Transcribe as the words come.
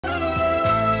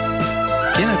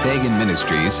Kenneth Hagin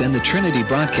Ministries and the Trinity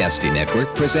Broadcasting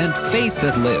Network present Faith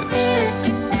That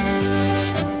Lives.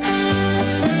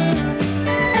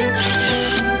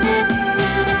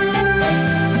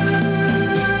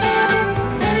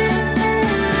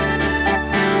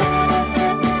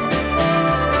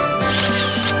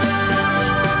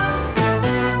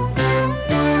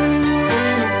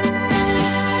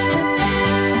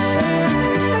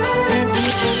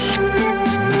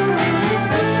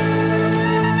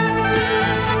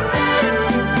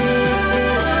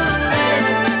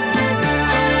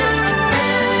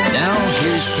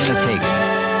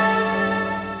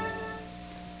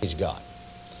 God.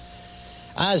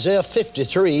 Isaiah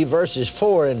 53 verses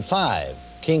 4 and 5.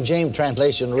 King James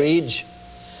translation reads,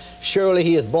 "Surely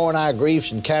he hath borne our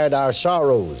griefs and carried our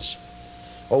sorrows."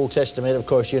 Old Testament, of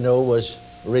course, you know, was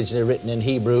originally written in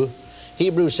Hebrew.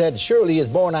 Hebrew said, "Surely he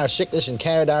hath borne our sickness and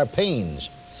carried our pains.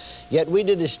 Yet we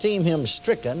did esteem him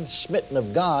stricken, smitten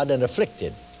of God, and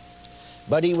afflicted.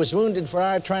 But he was wounded for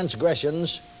our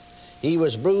transgressions, he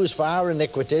was bruised for our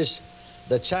iniquities.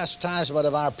 The chastisement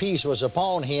of our peace was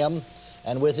upon him,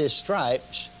 and with his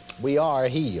stripes we are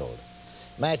healed."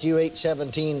 Matthew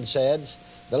 8:17 says,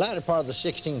 the latter part of the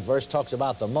 16th verse talks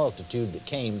about the multitude that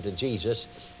came to Jesus.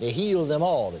 He healed them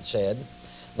all, it said,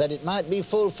 that it might be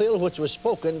fulfilled which was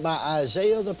spoken by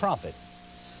Isaiah the prophet,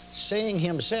 saying,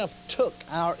 himself took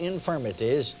our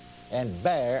infirmities and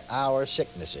bare our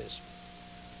sicknesses.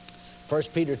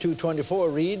 1 Peter 2:24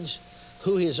 reads,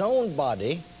 who his own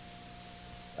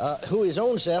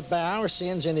self bare our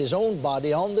sins in his own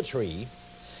body on the tree,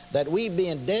 that we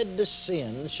being dead to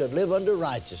sin should live unto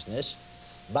righteousness,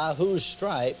 by whose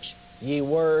stripes ye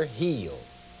were healed.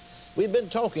 We've been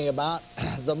talking about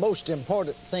the most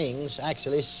important things,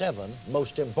 actually 7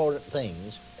 most important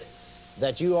things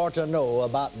that you ought to know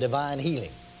about divine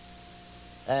healing.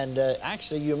 And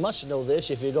actually you must know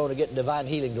this if you're going to get divine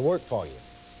healing to work for you.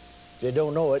 If you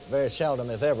don't know it, very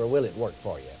seldom, if ever, will it work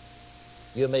for you.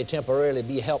 You may temporarily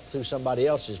be helped through somebody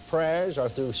else's prayers or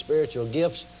through spiritual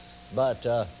gifts, but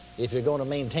if you're going to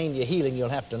maintain your healing, you'll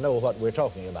have to know what we're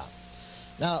talking about.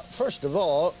 Now, first of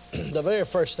all, the very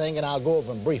first thing, and I'll go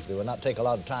over them briefly, we'll not take a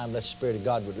lot of time unless the Spirit of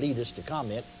God would lead us to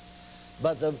comment,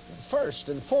 but the first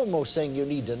and foremost thing you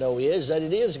need to know is that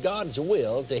it is God's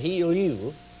will to heal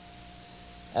you,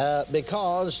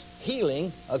 because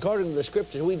healing, according to the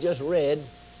scriptures we just read,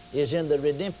 is in the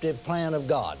redemptive plan of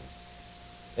God.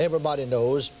 Everybody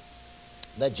knows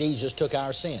that Jesus took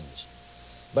our sins.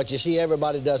 But you see,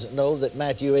 everybody doesn't know that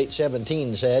Matthew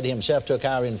 8:17 said, himself took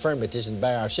our infirmities and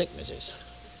bare our sicknesses.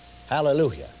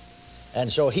 Hallelujah. And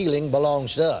so healing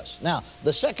belongs to us. Now,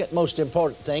 the second most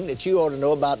important thing that you ought to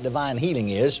know about divine healing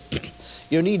is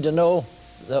you need to know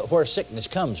where sickness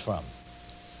comes from.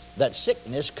 That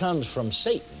sickness comes from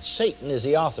Satan. Satan is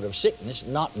the author of sickness,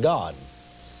 not God.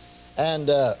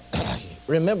 And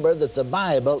remember that the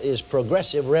Bible is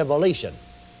progressive revelation.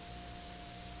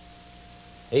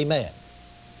 Amen.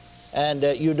 And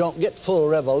you don't get full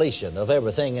revelation of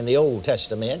everything in the Old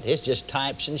Testament. It's just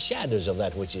types and shadows of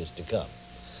that which is to come.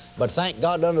 But thank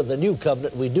God, under the New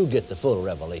Covenant, we do get the full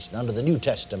revelation, under the New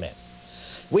Testament.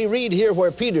 We read here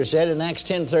where Peter said in Acts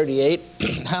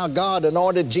 10:38, how God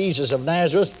anointed Jesus of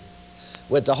Nazareth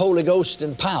with the Holy Ghost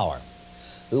and power,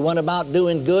 who went about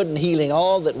doing good and healing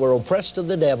all that were oppressed of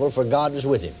the devil, for God was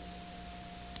with him.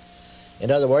 In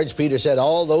other words, Peter said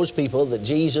all those people that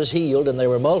Jesus healed, and there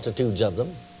were multitudes of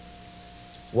them,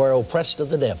 were oppressed of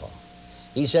the devil.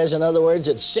 He says, in other words,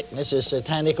 that sickness is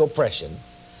satanic oppression,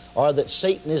 or that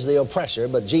Satan is the oppressor,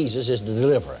 but Jesus is the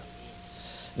deliverer.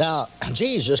 Now,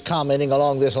 Jesus, commenting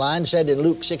along this line, said in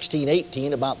Luke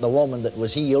 16:18 about the woman that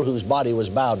was healed, whose body was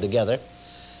bowed together,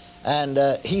 and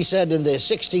he said in the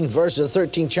 16th verse of the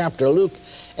 13th chapter of Luke,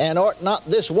 and ought not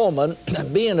this woman,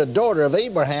 being a daughter of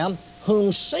Abraham,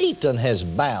 whom Satan has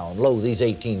bound, lo, these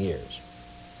 18 years.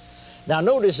 Now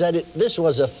notice that this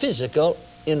was a physical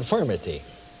infirmity.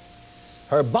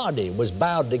 Her body was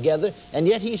bowed together, and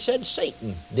yet he said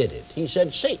Satan did it. He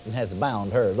said Satan hath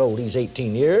bound her, lo, these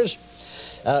 18 years.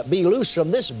 Be loose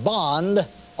from this bond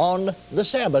on the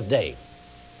Sabbath day.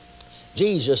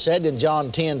 Jesus said in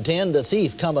John 10:10, the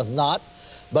thief cometh not,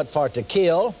 but for to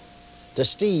kill, to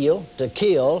steal, to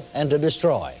kill, and to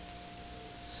destroy.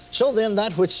 So then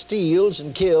that which steals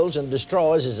and kills and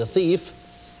destroys is a thief,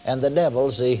 and the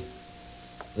devil's the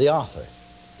author.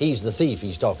 He's the thief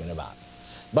he's talking about.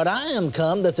 But I am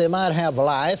come that they might have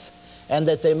life, and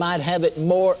that they might have it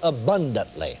more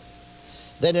abundantly.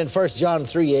 Then in 1 John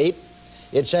 3:8,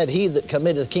 it said, he that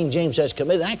committeth, King James says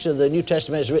committeth. Actually, the New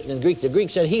Testament is written in Greek. The Greek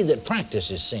said, he that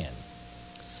practices sin.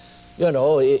 You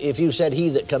know, if you said he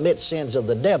that commits sins of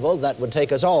the devil, that would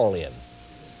take us all in.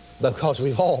 because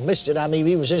we've all missed it. I mean,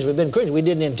 even since we've been Christians, we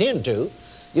didn't intend to.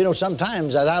 You know,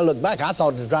 sometimes as I look back, I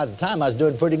thought right at the time I was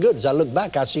doing pretty good. As I look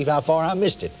back, I see how far I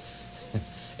missed it.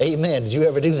 Amen. Did you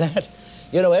ever do that?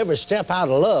 You know, every step out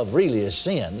of love really is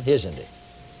sin, isn't it?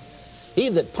 He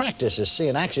that practices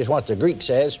sin, actually is what the Greek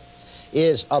says,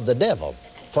 is of the devil.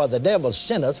 For the devil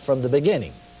sinneth from the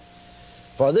beginning.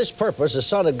 For this purpose the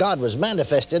Son of God was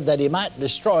manifested, that he might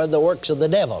destroy the works of the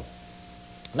devil.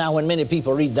 Now, when many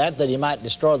people read that he might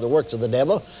destroy the works of the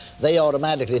devil, they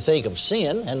automatically think of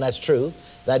sin, and that's true.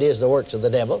 That is the works of the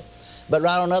devil. But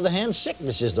right on the other hand,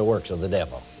 sickness is the works of the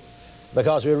devil.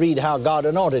 Because we read how God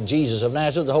anointed Jesus of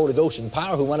Nazareth, the Holy Ghost and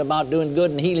power, who went about doing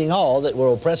good and healing all that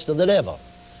were oppressed of the devil.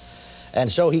 And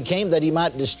so he came that he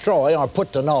might destroy, or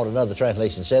put to naught, another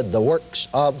translation said, the works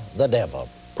of the devil.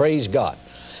 Praise God.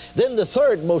 Then the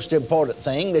third most important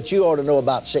thing that you ought to know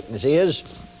about sickness is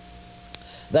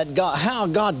that how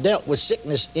God dealt with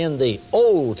sickness in the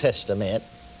Old Testament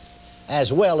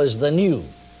as well as the New.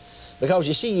 Because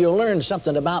you see, you'll learn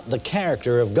something about the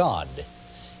character of God.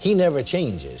 He never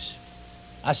changes.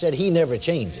 I said he never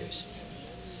changes.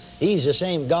 He's the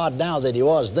same God now that he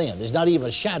was then. There's not even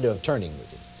a shadow of turning with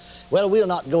him. Well, we'll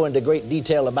not go into great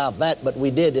detail about that, but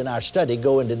we did in our study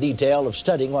go into detail of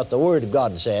studying what the Word of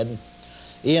God said.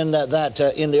 In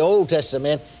the Old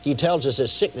Testament, he tells us that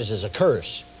sickness is a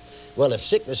curse. Well, if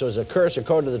sickness was a curse,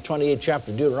 according to the 28th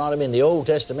chapter of Deuteronomy in the Old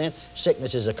Testament,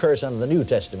 sickness is a curse under the New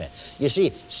Testament. You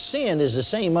see, sin is the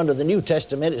same under the New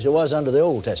Testament as it was under the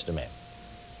Old Testament.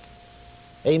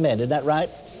 Amen. Isn't that right?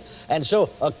 And so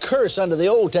a curse under the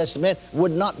Old Testament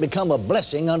would not become a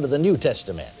blessing under the New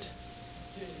Testament.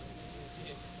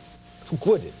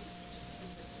 Would it?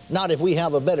 Not if we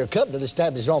have a better covenant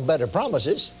established on better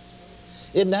promises.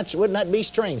 Wouldn't that be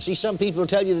strange? See, some people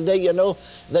tell you today, you know,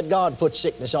 that God puts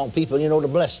sickness on people, you know, to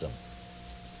bless them.